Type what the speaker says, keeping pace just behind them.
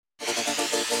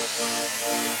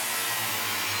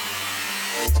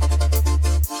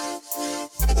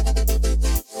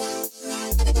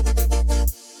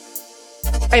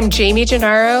I'm Jamie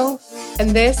Gennaro,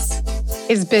 and this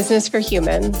is Business for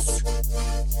Humans.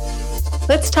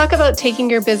 Let's talk about taking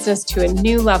your business to a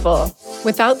new level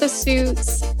without the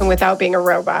suits and without being a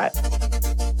robot.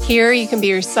 Here, you can be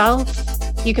yourself,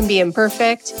 you can be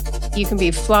imperfect, you can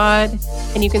be flawed,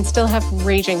 and you can still have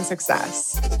raging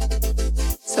success.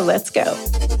 So let's go.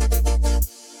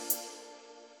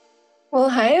 Well,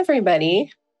 hi,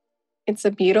 everybody. It's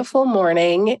a beautiful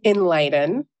morning in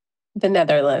Leiden, the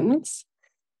Netherlands.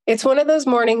 It's one of those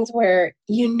mornings where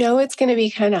you know it's going to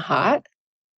be kind of hot,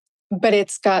 but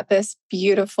it's got this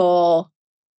beautiful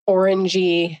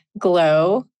orangey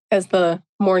glow as the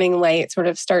morning light sort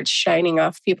of starts shining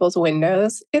off people's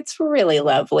windows. It's really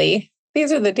lovely.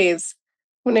 These are the days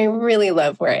when I really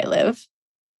love where I live,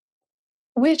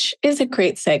 which is a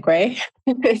great segue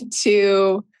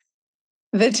to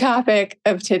the topic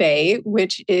of today,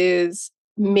 which is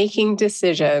making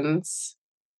decisions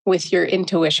with your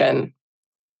intuition.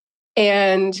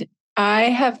 And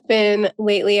I've been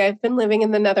living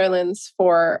in the Netherlands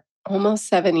for almost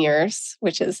 7 years,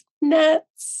 which is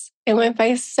nuts. It went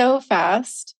by so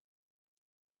fast.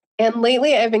 And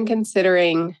lately I've been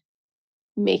considering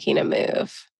making a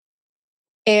move.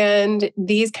 And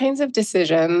these kinds of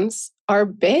decisions are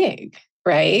big,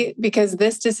 right? Because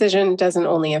this decision doesn't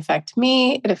only affect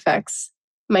me, it affects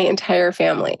my entire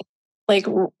family,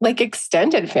 like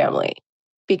extended family,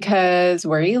 because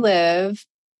where you live,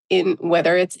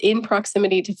 whether it's in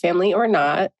proximity to family or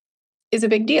not, is a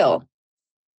big deal.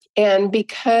 And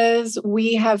because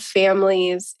we have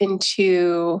families in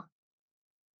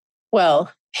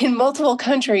multiple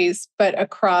countries, but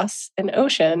across an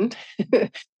ocean,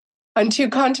 on 2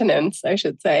 continents, I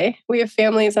should say, we have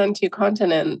families on 2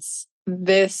 continents.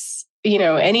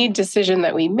 Any decision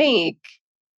that we make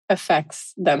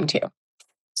affects them too.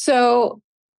 So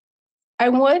I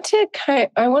want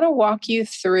to walk you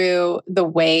through the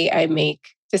way I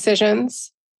make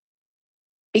decisions,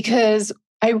 because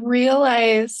I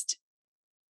realized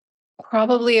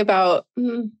probably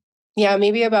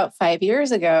maybe about 5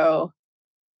 years ago,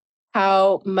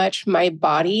 how much my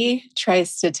body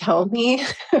tries to tell me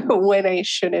when I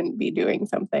shouldn't be doing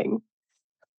something,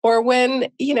 or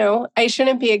when, I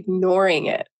shouldn't be ignoring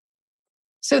it.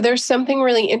 So there's something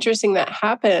really interesting that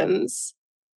happens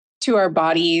to our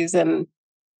bodies and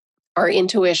our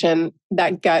intuition,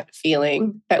 that gut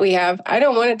feeling that we have. I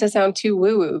don't want it to sound too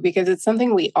woo-woo because it's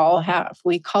something we all have.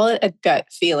 We call it a gut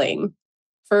feeling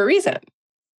for a reason.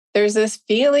 There's this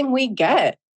feeling we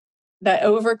get that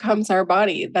overcomes our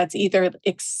body. That's either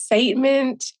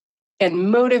excitement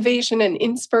and motivation and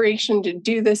inspiration to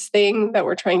do this thing that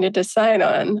we're trying to decide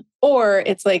on, or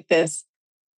it's like this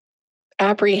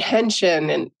apprehension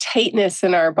and tightness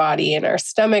in our body, and our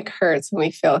stomach hurts and we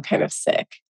feel kind of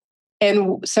sick.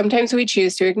 And sometimes we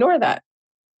choose to ignore that.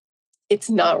 It's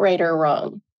not right or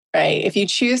wrong, right? If you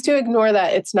choose to ignore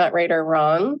that, it's not right or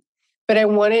wrong. But I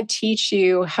want to teach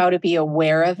you how to be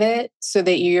aware of it so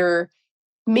that you're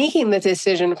making the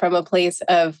decision from a place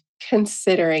of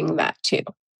considering that too.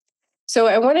 So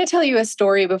I want to tell you a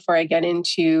story before I get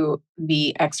into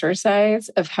the exercise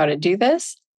of how to do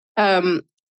this.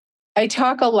 I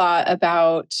talk a lot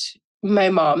about my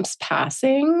mom's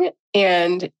passing.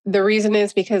 And the reason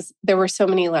is because there were so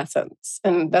many lessons.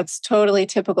 And that's totally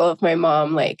typical of my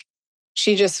mom. Like,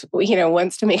 she just,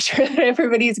 wants to make sure that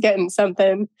everybody's getting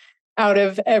something out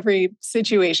of every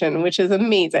situation, which is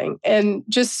amazing. And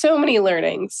just so many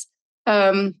learnings.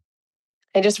 I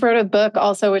just wrote a book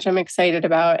also, which I'm excited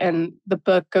about. And the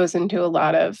book goes into a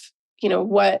lot of,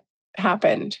 what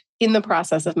happened in the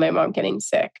process of my mom getting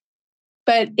sick.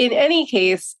 But in any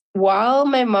case, while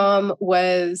my mom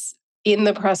was in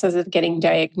the process of getting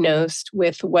diagnosed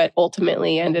with what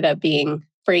ultimately ended up being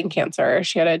brain cancer,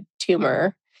 she had a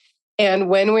tumor. And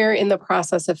when we were in the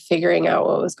process of figuring out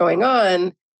what was going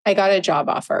on, I got a job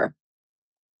offer.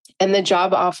 And the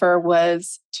job offer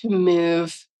was to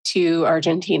move to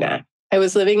Argentina. I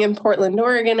was living in Portland,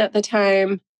 Oregon at the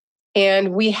time,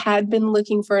 and we had been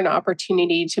looking for an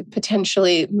opportunity to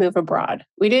potentially move abroad.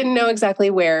 We didn't know exactly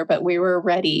where, but we were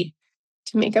ready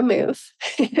to make a move.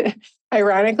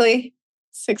 Ironically,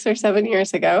 6 or 7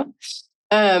 years ago,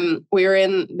 we were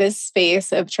in this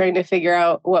space of trying to figure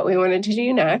out what we wanted to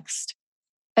do next.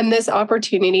 And this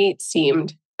opportunity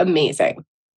seemed amazing.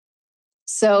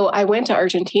 So I went to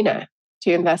Argentina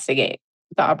to investigate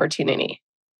the opportunity.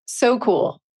 So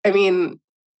cool. I mean,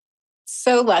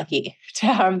 so lucky to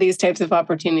have these types of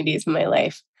opportunities in my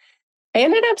life. I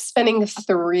ended up spending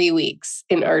 3 weeks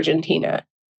in Argentina,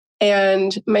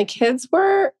 and my kids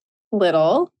were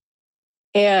little,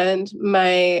 and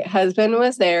my husband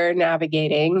was there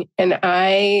navigating, and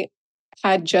I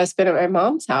had just been at my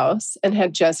mom's house and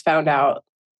had just found out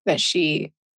that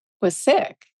she was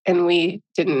sick. And we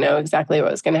didn't know exactly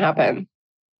what was going to happen.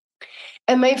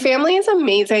 And my family is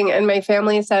amazing. And my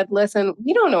family said, listen,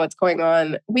 we don't know what's going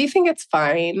on. We think it's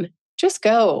fine. Just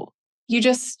go. You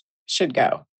just should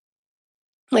go.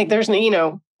 Like, there's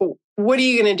no, what are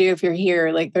you going to do if you're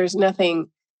here? Like, there's nothing.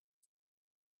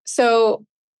 So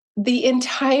the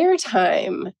entire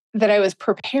time that I was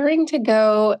preparing to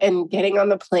go and getting on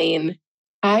the plane,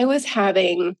 I was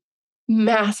having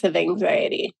massive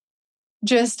anxiety,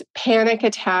 just panic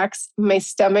attacks. My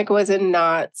stomach was in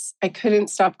knots. I couldn't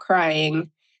stop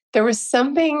crying. There was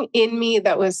something in me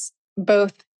that was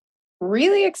both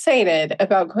really excited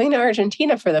about going to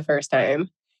Argentina for the first time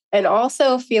and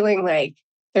also feeling like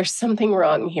there's something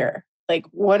wrong here. Like,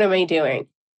 what am I doing?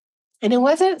 And it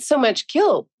wasn't so much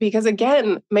guilt because,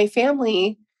 again, my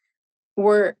family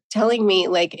were telling me,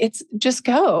 like, it's just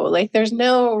go. Like, there's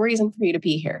no reason for you to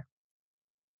be here.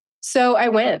 So I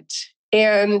went,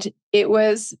 and it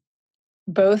was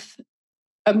both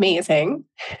amazing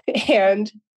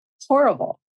and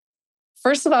horrible.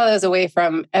 First of all, I was away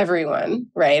from everyone,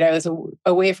 right? I was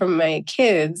away from my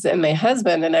kids and my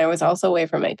husband, and I was also away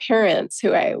from my parents,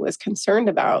 who I was concerned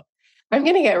about. I'm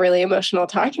going to get really emotional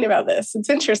talking about this. It's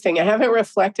interesting. I haven't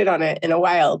reflected on it in a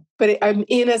while, but I'm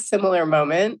in a similar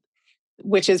moment,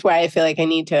 which is why I feel like I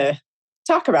need to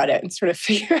talk about it and sort of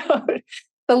figure out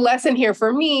the lesson here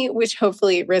for me, which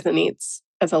hopefully resonates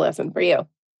as a lesson for you.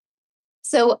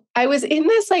 So I was in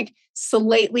this like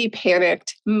slightly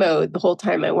panicked mode the whole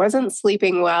time. I wasn't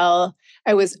sleeping well.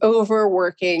 I was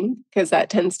overworking because that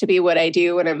tends to be what I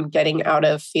do when I'm getting out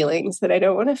of feelings that I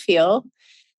don't want to feel.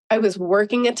 I was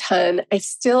working a ton. I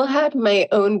still had my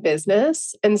own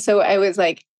business. And so I was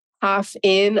like half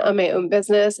in on my own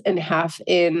business and half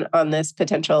in on this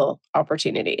potential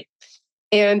opportunity.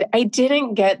 And I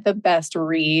didn't get the best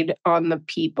read on the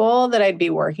people that I'd be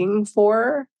working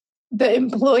for. The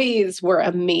employees were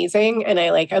amazing. And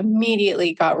I like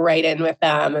immediately got right in with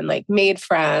them and like made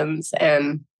friends,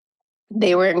 and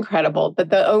they were incredible. But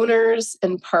the owners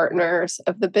and partners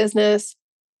of the business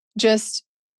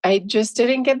I just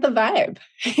didn't get the vibe.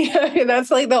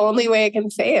 That's like the only way I can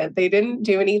say it. They didn't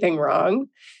do anything wrong.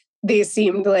 They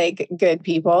seemed like good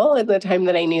people at the time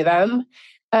that I knew them.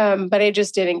 But I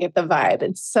just didn't get the vibe.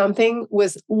 And something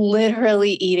was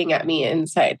literally eating at me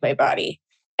inside my body.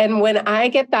 And when I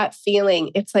get that feeling,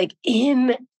 it's like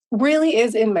really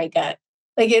is in my gut.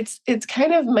 Like it's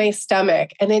kind of my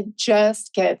stomach, and it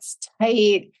just gets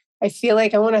tight. I feel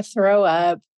like I want to throw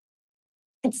up.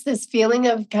 It's this feeling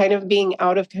of kind of being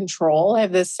out of control. I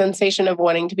have this sensation of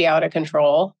wanting to be out of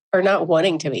control, or not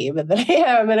wanting to be, but that I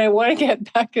am, and I want to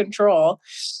get back control.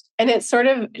 And it sort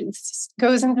of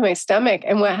goes into my stomach.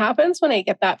 And what happens when I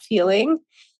get that feeling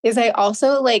is I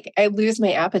also I lose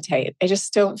my appetite. I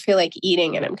just don't feel like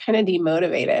eating, and I'm kind of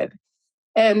demotivated.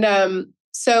 And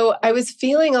so I was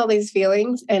feeling all these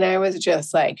feelings, and I was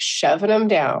just like shoving them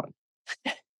down.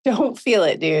 Don't feel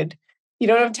it, dude. You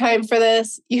don't have time for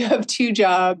this. You have 2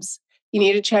 jobs. You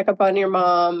need to check up on your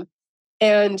mom.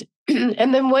 And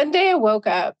and then one day I woke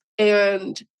up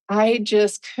and I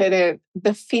just couldn't.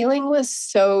 The feeling was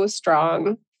so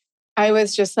strong. I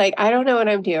was just like, I don't know what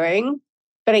I'm doing,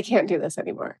 but I can't do this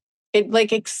anymore. It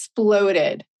like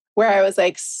exploded, where I was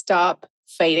like, stop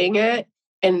fighting it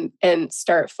and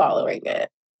start following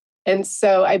it. And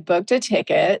so I booked a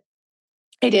ticket.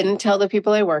 I didn't tell the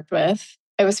people I worked with.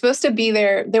 I was supposed to be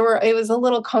there. It was a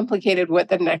little complicated what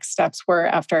the next steps were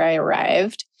after I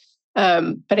arrived.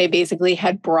 But I basically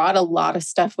had brought a lot of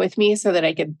stuff with me so that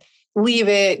I could leave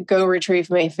it, go retrieve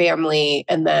my family,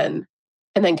 and then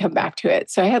come back to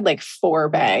it. So I had like 4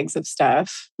 bags of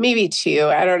stuff, maybe 2.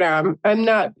 I don't know. I'm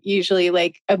not usually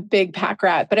like a big pack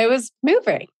rat, but I was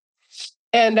moving.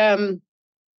 And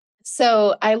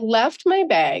so I left my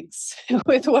bags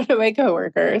with one of my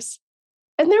coworkers.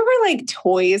 And there were like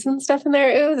toys and stuff in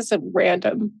there. It was a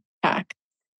random pack.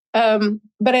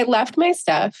 But I left my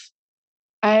stuff.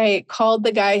 I called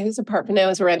the guy whose apartment I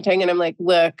was renting, and I'm like,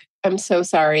 look, I'm so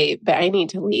sorry, but I need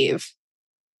to leave.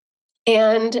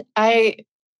 And I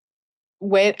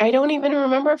don't even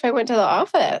remember if I went to the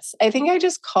office. I think I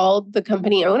just called the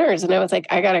company owners and I was like,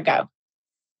 I gotta go.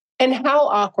 And how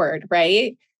awkward,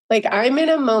 right? Like, I'm in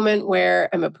a moment where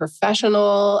I'm a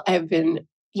professional. I've been,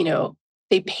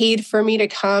 they paid for me to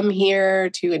come here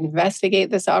to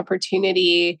investigate this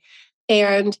opportunity.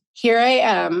 And here I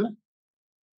am,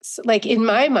 like in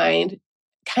my mind,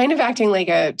 kind of acting like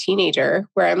a teenager,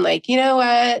 where I'm like, you know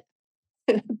what?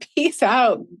 Peace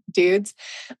out, dudes.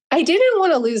 I didn't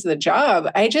want to lose the job.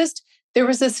 There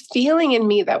was this feeling in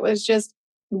me that was just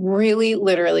really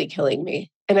literally killing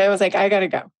me. And I was like, I got to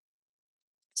go.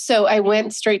 So I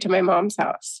went straight to my mom's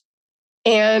house.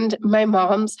 And my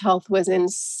mom's health was in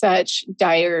such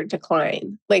dire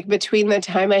decline. Like between the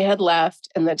time I had left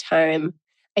and the time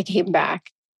I came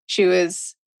back, she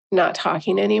was not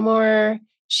talking anymore.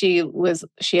 She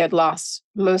had lost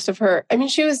most of her, I mean,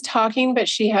 she was talking, but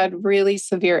she had really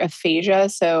severe aphasia.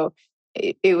 So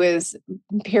it was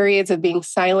periods of being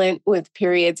silent with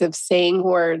periods of saying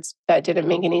words that didn't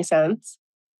make any sense.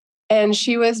 And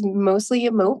she was mostly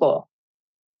immobile.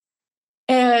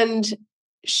 And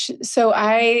so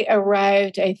I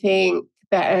arrived, I think,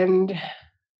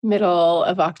 middle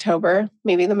of October,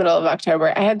 maybe the middle of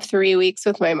October. I had 3 weeks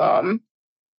with my mom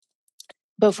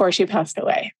before she passed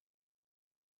away.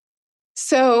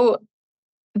 So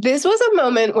this was a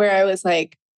moment where I was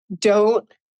like, don't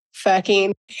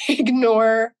fucking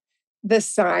ignore the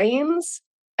signs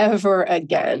ever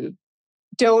again.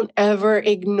 Don't ever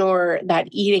ignore that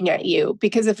eating at you.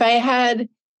 Because if I had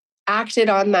acted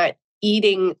on that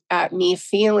eating at me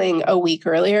feeling a week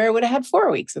earlier, I would have had 4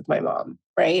 weeks with my mom,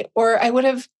 right? Or I would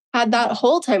have had that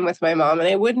whole time with my mom and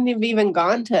I wouldn't have even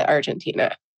gone to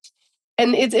Argentina.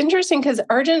 And it's interesting because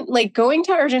going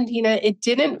to Argentina, it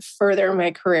didn't further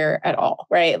my career at all,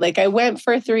 right? Like I went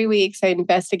for 3 weeks, I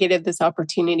investigated this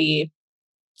opportunity.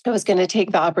 I was going to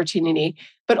take the opportunity.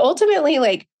 But ultimately,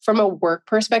 like from a work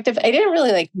perspective, I didn't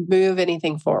really like move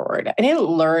anything forward. I didn't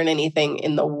learn anything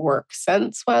in the work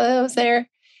sense while I was there.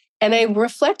 And I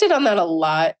reflected on that a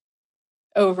lot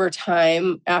over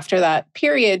time after that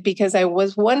period because I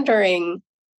was wondering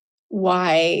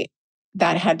why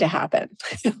that had to happen.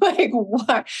 Like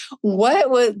what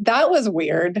was that was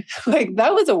weird. Like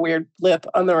that was a weird blip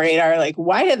on the radar. Like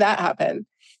why did that happen?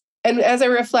 And as I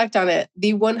reflect on it,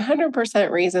 the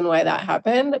 100% reason why that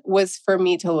happened was for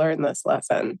me to learn this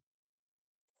lesson.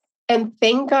 And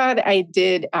thank God I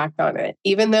did act on it,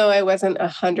 even though I wasn't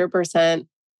 100%,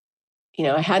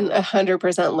 I hadn't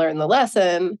 100% learned the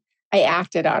lesson. I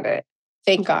acted on it.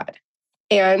 Thank God.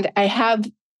 And I have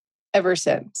ever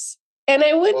since. And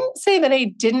I wouldn't say that I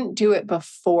didn't do it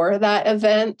before that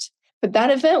event, but that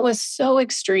event was so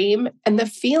extreme and the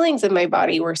feelings in my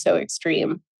body were so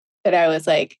extreme that I was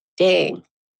like, dang,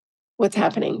 what's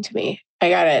happening to me? I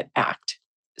got to act.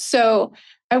 So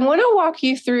I want to walk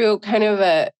you through kind of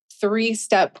a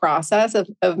 3-step process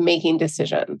of making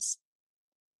decisions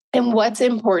and what's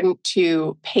important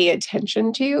to pay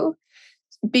attention to,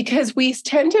 because we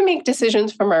tend to make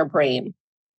decisions from our brain.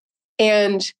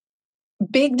 And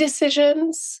big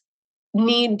decisions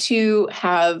need to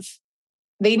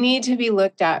be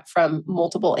looked at from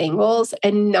multiple angles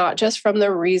and not just from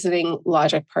the reasoning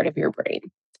logic part of your brain.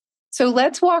 So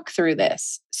let's walk through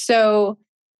this. So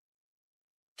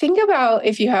think about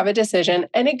if you have a decision,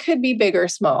 and it could be big or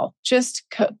small. Just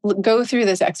go through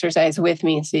this exercise with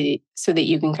me so that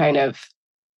you can kind of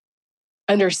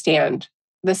understand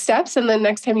the steps. And then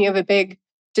next time you have a big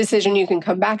decision, you can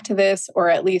come back to this, or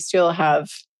at least you'll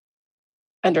have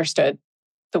understood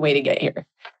the way to get here.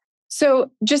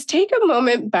 So just take a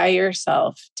moment by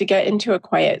yourself to get into a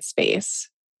quiet space.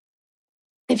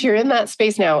 If you're in that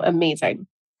space now, amazing.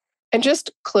 And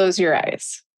just close your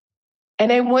eyes.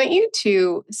 And I want you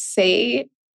to say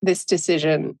this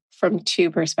decision from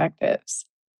 2 perspectives.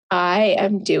 I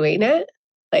am doing it,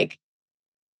 like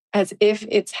as if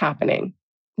it's happening.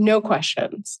 No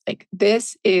questions. Like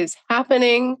this is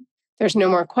happening. There's no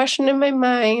more question in my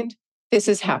mind. This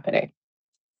is happening.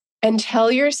 And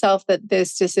tell yourself that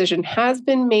this decision has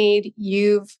been made.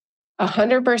 You've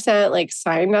 100% like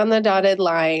signed on the dotted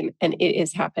line and it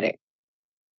is happening.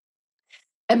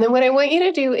 And then what I want you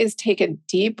to do is take a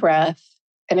deep breath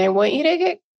and I want you to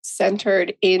get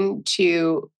centered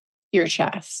into your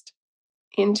chest,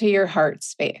 into your heart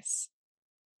space.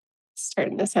 It's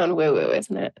starting to sound woo-woo,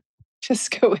 isn't it?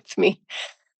 Just go with me.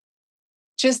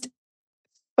 Just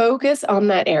focus on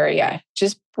that area.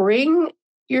 Just bring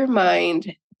your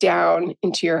mind down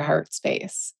into your heart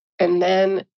space and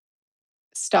then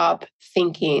stop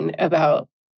thinking about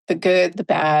the good, the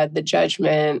bad, the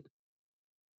judgment,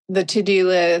 the to-do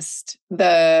list,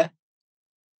 the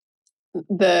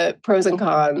pros and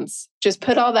cons. Just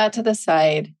put all that to the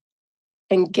side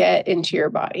and get into your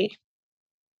body.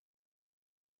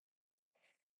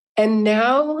 And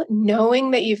now,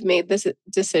 knowing that you've made this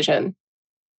decision,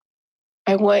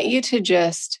 I want you to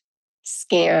just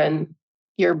scan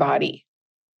your body,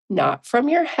 not from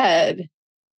your head,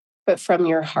 but from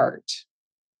your heart.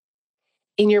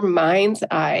 In your mind's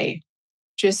eye,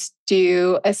 just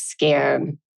do a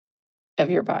scan of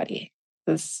your body.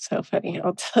 This is so funny.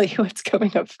 I'll tell you what's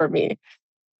coming up for me.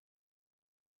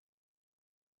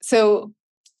 So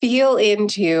feel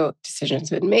into decisions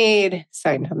been made,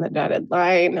 signed on the dotted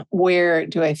line. Where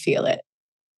do I feel it?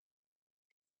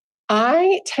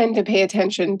 I tend to pay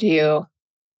attention to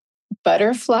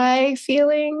butterfly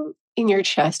feeling in your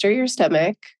chest or your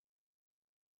stomach,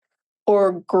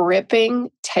 or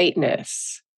gripping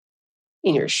tightness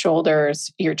in your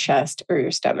shoulders, your chest, or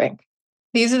your stomach.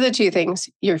 These are the two things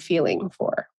you're feeling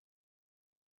for.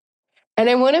 And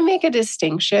I want to make a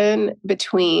distinction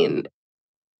between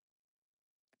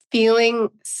feeling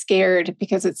scared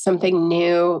because it's something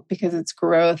new, because it's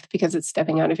growth, because it's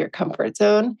stepping out of your comfort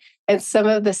zone, and some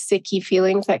of the sticky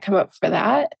feelings that come up for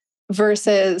that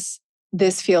versus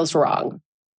this feels wrong.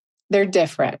 They're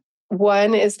different.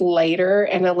 One is lighter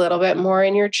and a little bit more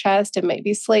in your chest. It might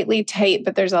be slightly tight,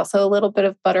 but there's also a little bit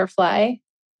of butterfly.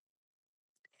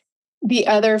 The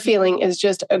other feeling is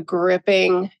just a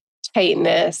gripping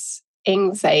tightness,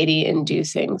 anxiety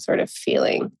inducing sort of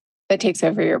feeling that takes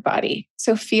over your body.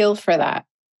 So feel for that.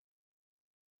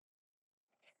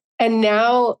 And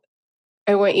now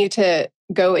I want you to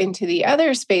go into the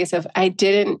other space of I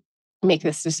didn't make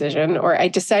this decision, or I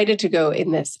decided to go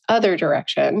in this other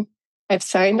direction. I've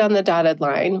signed on the dotted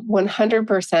line.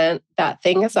 100% that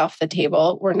thing is off the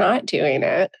table. We're not doing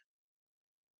it.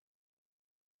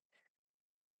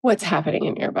 What's happening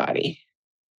in your body?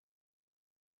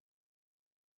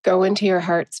 Go into your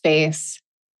heart space,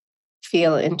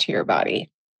 feel into your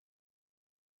body.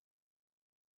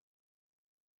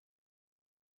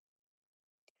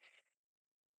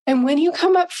 And when you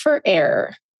come up for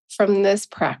air from this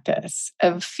practice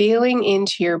of feeling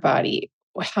into your body,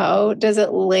 how does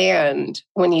it land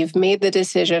when you've made the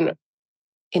decision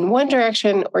in one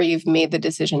direction or you've made the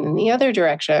decision in the other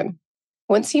direction?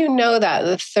 Once you know that,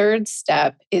 the third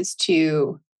step is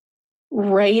to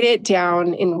write it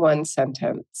down in one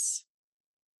sentence.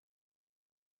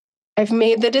 I've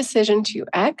made the decision to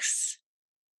X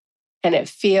and it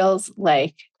feels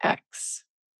like X.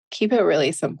 Keep it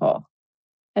really simple.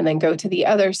 And then go to the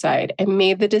other side. I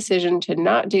made the decision to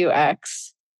not do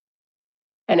X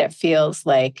and it feels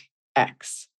like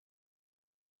X.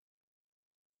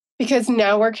 Because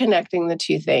now we're connecting the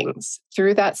two things.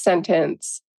 Through that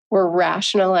sentence, we're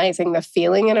rationalizing the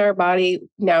feeling in our body.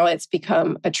 Now it's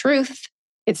become a truth.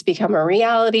 It's become a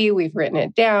reality. We've written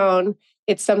it down.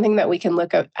 It's something that we can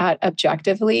look at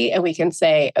objectively and we can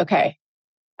say, okay,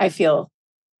 I feel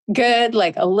good,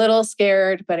 like a little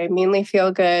scared, but I mainly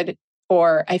feel good.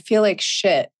 Or I feel like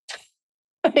shit.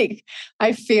 Like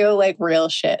I feel like real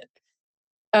shit.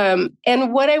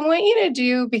 And what I want you to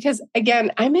do, because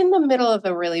again, I'm in the middle of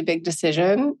a really big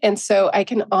decision. And so I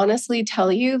can honestly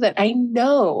tell you that I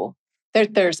know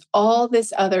that there's all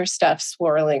this other stuff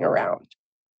swirling around.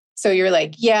 So you're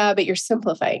like, yeah, but you're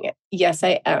simplifying it. Yes,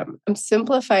 I am. I'm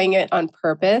simplifying it on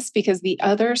purpose because the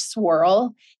other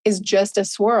swirl is just a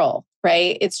swirl,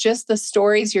 right? It's just the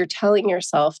stories you're telling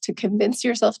yourself to convince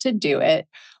yourself to do it,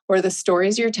 or the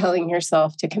stories you're telling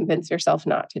yourself to convince yourself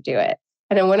not to do it.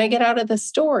 And I want to get out of the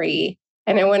story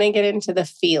and I want to get into the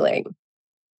feeling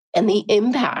and the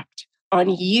impact on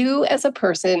you as a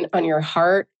person, on your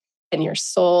heart and your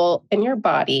soul and your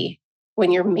body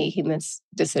when you're making this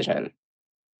decision.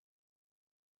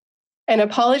 And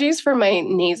apologies for my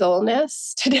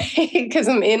nasalness today because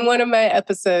I'm in one of my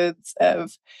episodes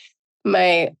of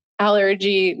my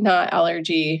immune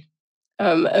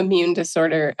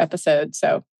disorder episode.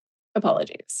 So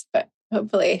apologies, but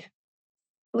hopefully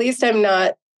at least I'm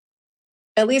not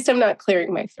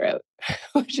clearing my throat,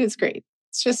 which is great.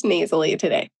 It's just nasally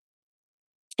today.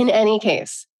 In any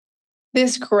case,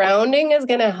 this grounding is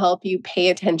going to help you pay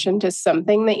attention to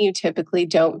something that you typically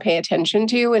don't pay attention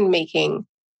to when making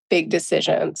big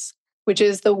decisions, which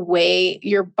is the way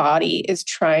your body is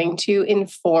trying to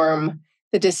inform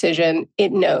the decision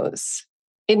it knows.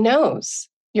 It knows.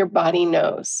 Your body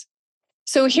knows.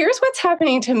 So here's what's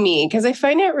happening to me, because I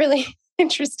find it really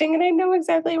interesting and I know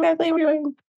exactly what I'm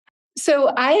doing.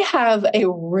 So I have a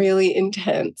really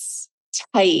intense,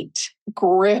 tight,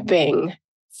 gripping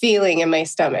feeling in my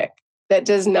stomach that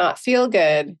does not feel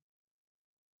good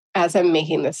as I'm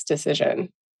making this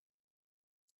decision.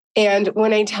 And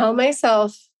when I tell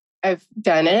myself I've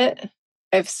done it,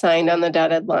 I've signed on the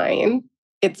dotted line,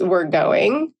 we're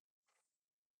going,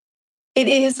 it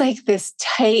is like this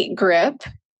tight grip.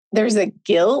 There's a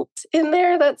guilt in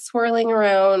there that's swirling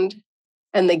around,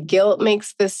 and the guilt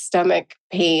makes the stomach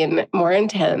pain more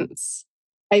intense.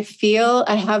 I feel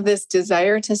I have this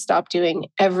desire to stop doing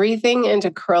everything and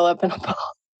to curl up in a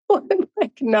ball and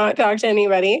like not talk to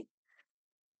anybody.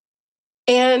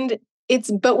 And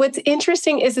but what's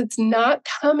interesting is it's not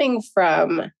coming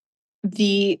from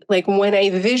when I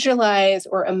visualize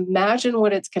or imagine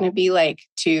what it's going to be like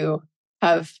to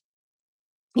have,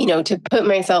 to put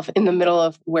myself in the middle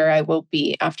of where I will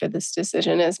be after this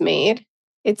decision is made.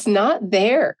 It's not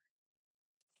there.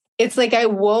 It's like I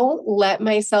won't let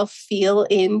myself feel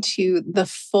into the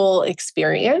full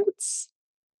experience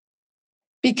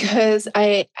because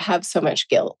I have so much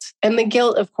guilt. And the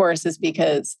guilt, of course, is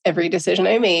because every decision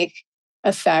I make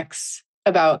affects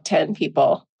about 10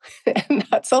 people. And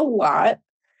that's a lot.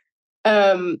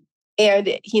 And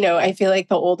I feel like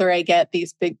the older I get,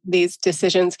 these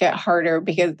decisions get harder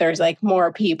because there's like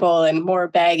more people and more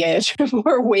baggage,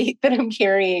 more weight that I'm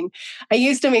carrying. I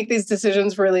used to make these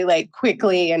decisions really like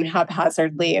quickly and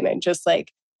haphazardly, and I'd just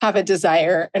like have a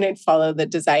desire and I'd follow the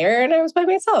desire, and I was by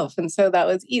myself. And so that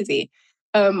was easy.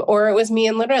 Or it was me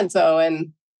and Lorenzo,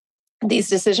 and these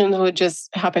decisions would just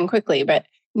happen quickly. But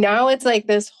now it's like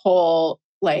this whole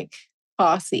like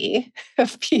posse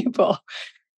of people.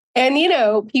 And,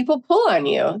 people pull on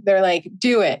you. They're like,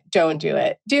 do it, don't do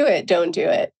it, do it, don't do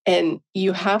it. And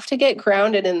you have to get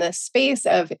grounded in this space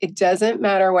of it doesn't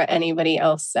matter what anybody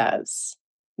else says.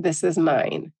 This is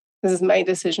mine. This is my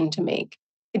decision to make.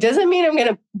 It doesn't mean I'm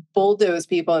going to bulldoze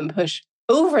people and push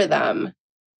over them.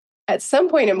 At some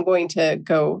point, I'm going to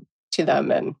go to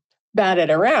them and bat it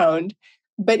around.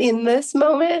 But in this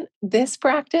moment, this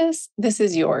practice, this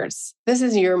is yours. This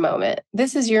is your moment.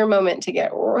 This is your moment to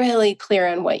get really clear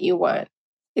on what you want.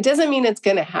 It doesn't mean it's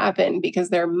going to happen because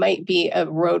there might be a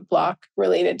roadblock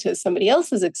related to somebody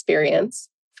else's experience.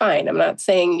 Fine. I'm not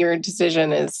saying your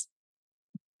decision is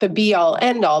the be all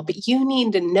end all, but you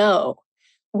need to know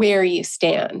where you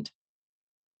stand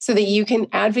so that you can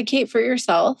advocate for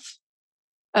yourself.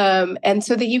 And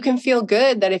so that you can feel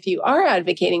good that if you are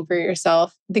advocating for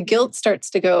yourself, the guilt starts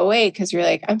to go away because you're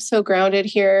like, I'm so grounded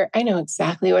here. I know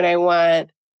exactly what I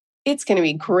want. It's going to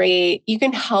be great. You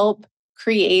can help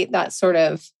create that sort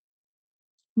of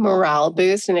morale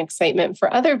boost and excitement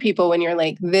for other people when you're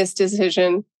like, this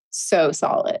decision, so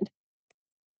solid.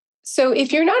 So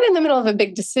if you're not in the middle of a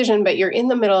big decision, but you're in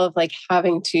the middle of like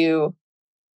having to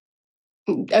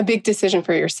a big decision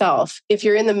for yourself, if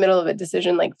you're in the middle of a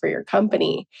decision like for your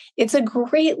company, it's a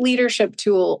great leadership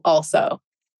tool also.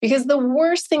 Because the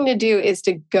worst thing to do is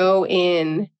to go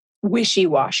in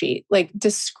wishy-washy, like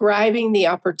describing the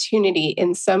opportunity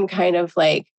in some kind of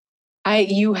like,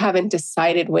 you haven't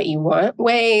decided what you want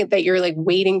way, that you're like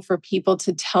waiting for people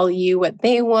to tell you what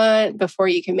they want before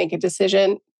you can make a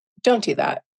decision. Don't do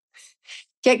that.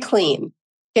 Get clean.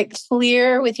 Get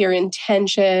clear with your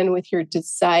intention, with your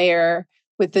desire,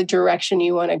 with the direction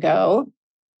you want to go,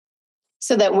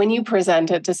 so that when you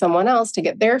present it to someone else to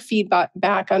get their feedback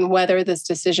back on whether this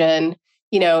decision,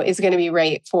 is going to be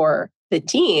right for the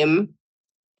team,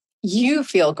 you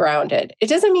feel grounded. It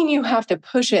doesn't mean you have to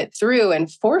push it through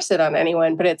and force it on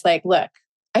anyone, but it's like, look,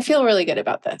 I feel really good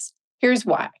about this. Here's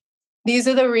why. These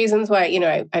are the reasons why,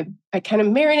 I kind of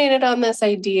marinated on this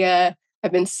idea.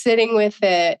 I've been sitting with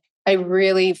it. I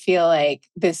really feel like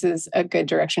this is a good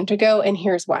direction to go. And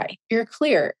here's why. You're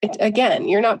clear. Again,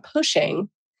 you're not pushing,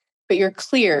 but you're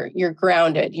clear. You're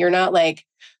grounded. You're not like,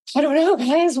 I don't know,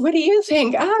 guys, what do you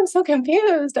think? I'm so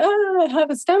confused. I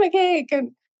have a stomach ache.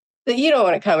 And that you don't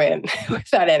want to come in with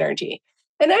that energy.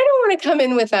 And I don't want to come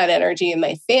in with that energy in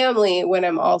my family when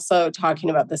I'm also talking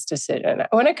about this decision.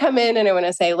 I want to come in and I want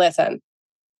to say, listen,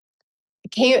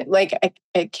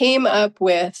 I came up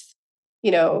with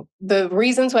the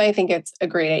reasons why I think it's a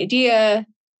great idea.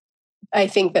 I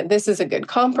think that this is a good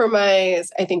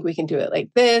compromise. I think we can do it like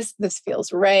this. This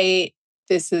feels right.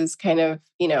 This is kind of,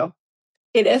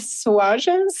 it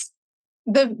assuages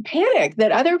the panic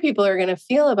that other people are going to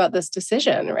feel about this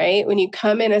decision, right? When you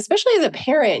come in, especially as a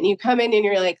parent, you come in and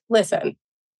you're like, listen,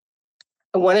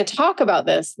 I want to talk about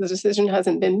this. The decision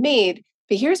hasn't been made,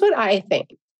 but here's what I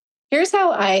think. Here's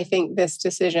how I think this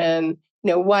decision,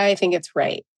 why I think it's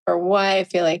right or why I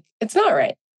feel like it's not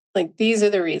right. Like, these are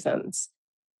the reasons.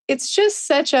 It's just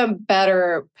such a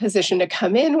better position to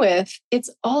come in with. It's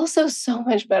also so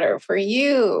much better for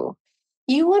you.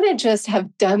 You want to just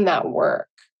have done that work.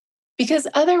 Because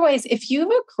otherwise, if you have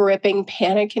a gripping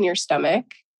panic in your stomach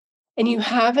and you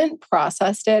haven't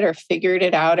processed it or figured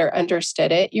it out or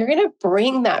understood it, you're going to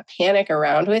bring that panic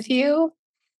around with you.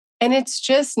 And it's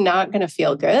just not going to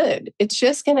feel good. It's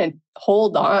just going to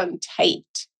hold on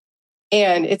tight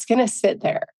and it's going to sit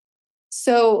there.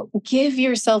 So give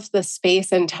yourself the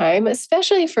space and time,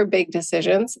 especially for big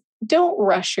decisions. Don't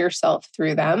rush yourself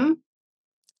through them.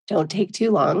 Don't take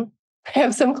too long. I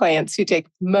have some clients who take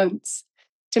months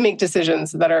to make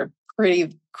decisions that are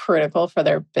pretty critical for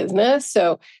their business.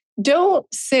 So don't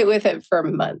sit with it for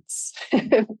months,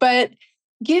 but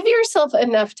give yourself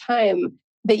enough time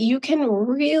that you can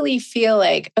really feel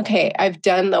like, okay, I've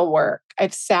done the work.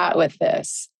 I've sat with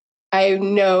this. I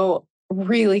know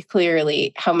really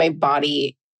clearly how my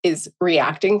body is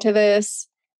reacting to this.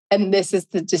 And this is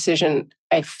the decision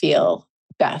I feel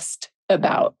best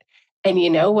about. And you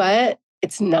know what?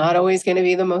 It's not always going to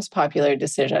be the most popular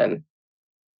decision.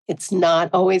 It's not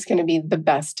always going to be the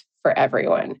best for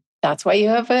everyone. That's why you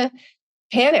have a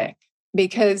panic,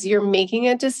 because you're making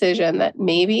a decision that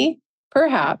maybe,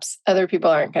 perhaps, other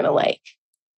people aren't going to like.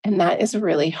 And that is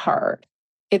really hard.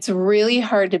 It's really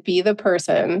hard to be the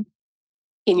person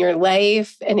in your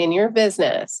life and in your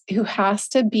business who has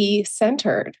to be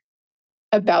centered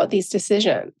about these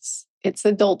decisions. It's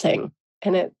adulting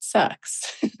and it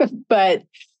sucks, but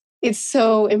it's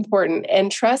so important.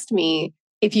 And trust me,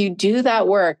 if you do that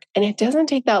work, and it doesn't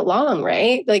take that long,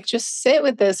 right? Like just sit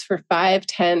with this for 5,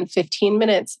 10, 15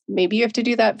 minutes. Maybe you have to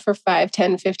do that for 5,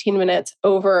 10, 15 minutes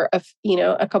over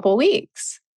a couple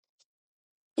weeks.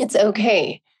 It's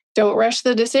okay. Don't rush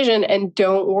the decision and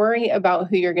don't worry about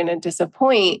who you're going to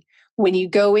disappoint. When you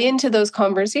go into those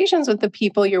conversations with the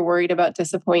people you're worried about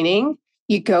disappointing,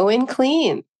 you go in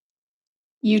clean.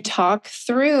 You talk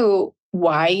through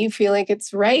why you feel like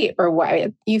it's right or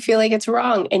why you feel like it's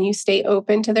wrong, and you stay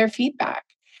open to their feedback.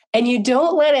 And you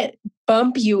don't let it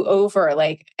bump you over.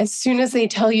 Like as soon as they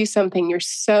tell you something, you're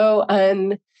so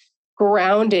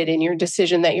ungrounded in your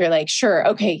decision that you're like, sure,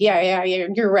 okay, yeah,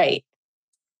 you're right.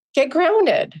 Get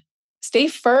grounded. Stay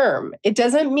firm. It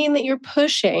doesn't mean that you're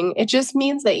pushing. It just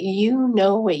means that you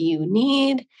know what you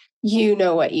need, you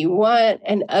know what you want,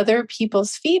 and other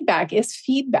people's feedback is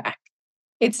feedback.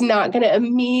 It's not going to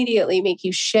immediately make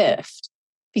you shift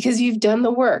because you've done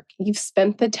the work. You've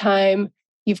spent the time.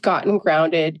 You've gotten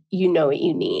grounded. You know what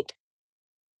you need.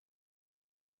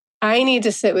 I need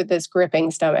to sit with this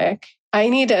gripping stomach. I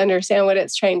need to understand what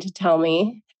it's trying to tell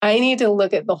me. I need to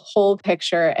look at the whole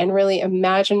picture and really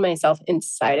imagine myself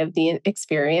inside of the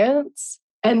experience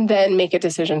and then make a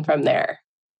decision from there.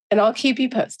 And I'll keep you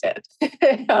posted.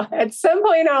 At some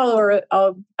point,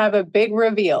 I'll have a big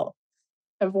reveal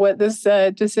of what this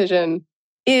decision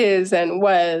is and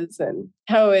was and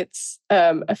how it's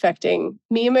affecting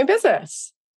me and my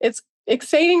business. It's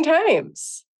exciting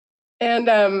times. And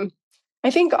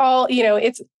I think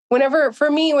it's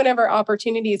whenever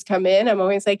opportunities come in, I'm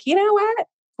always like, you know what?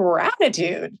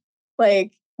 Gratitude.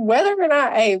 Like whether or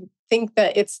not I think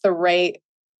that it's the right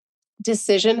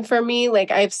decision for me, like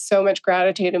I have so much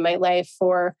gratitude in my life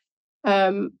for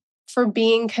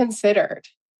being considered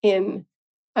in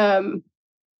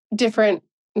different,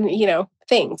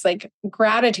 things, like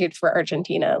gratitude for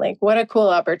Argentina. Like what a cool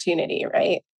opportunity,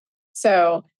 right?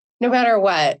 So no matter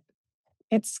what,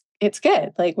 it's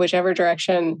good. Like whichever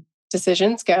direction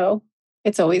decisions go,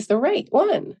 it's always the right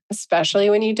one, especially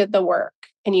when you did the work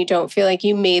and you don't feel like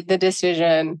you made the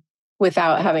decision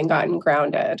without having gotten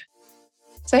grounded.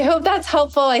 So I hope that's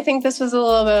helpful. I think this was a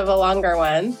little bit of a longer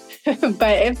one,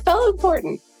 but it felt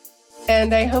important.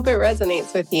 And I hope it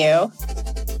resonates with you.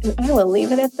 And I will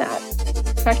leave it at that.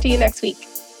 Talk to you next week.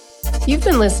 You've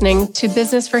been listening to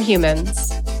Business for Humans.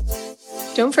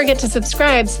 Don't forget to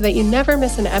subscribe so that you never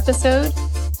miss an episode.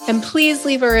 And please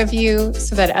leave a review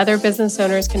so that other business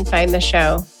owners can find the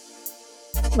show.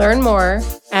 Learn more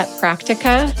at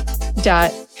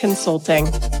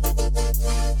practica.consulting.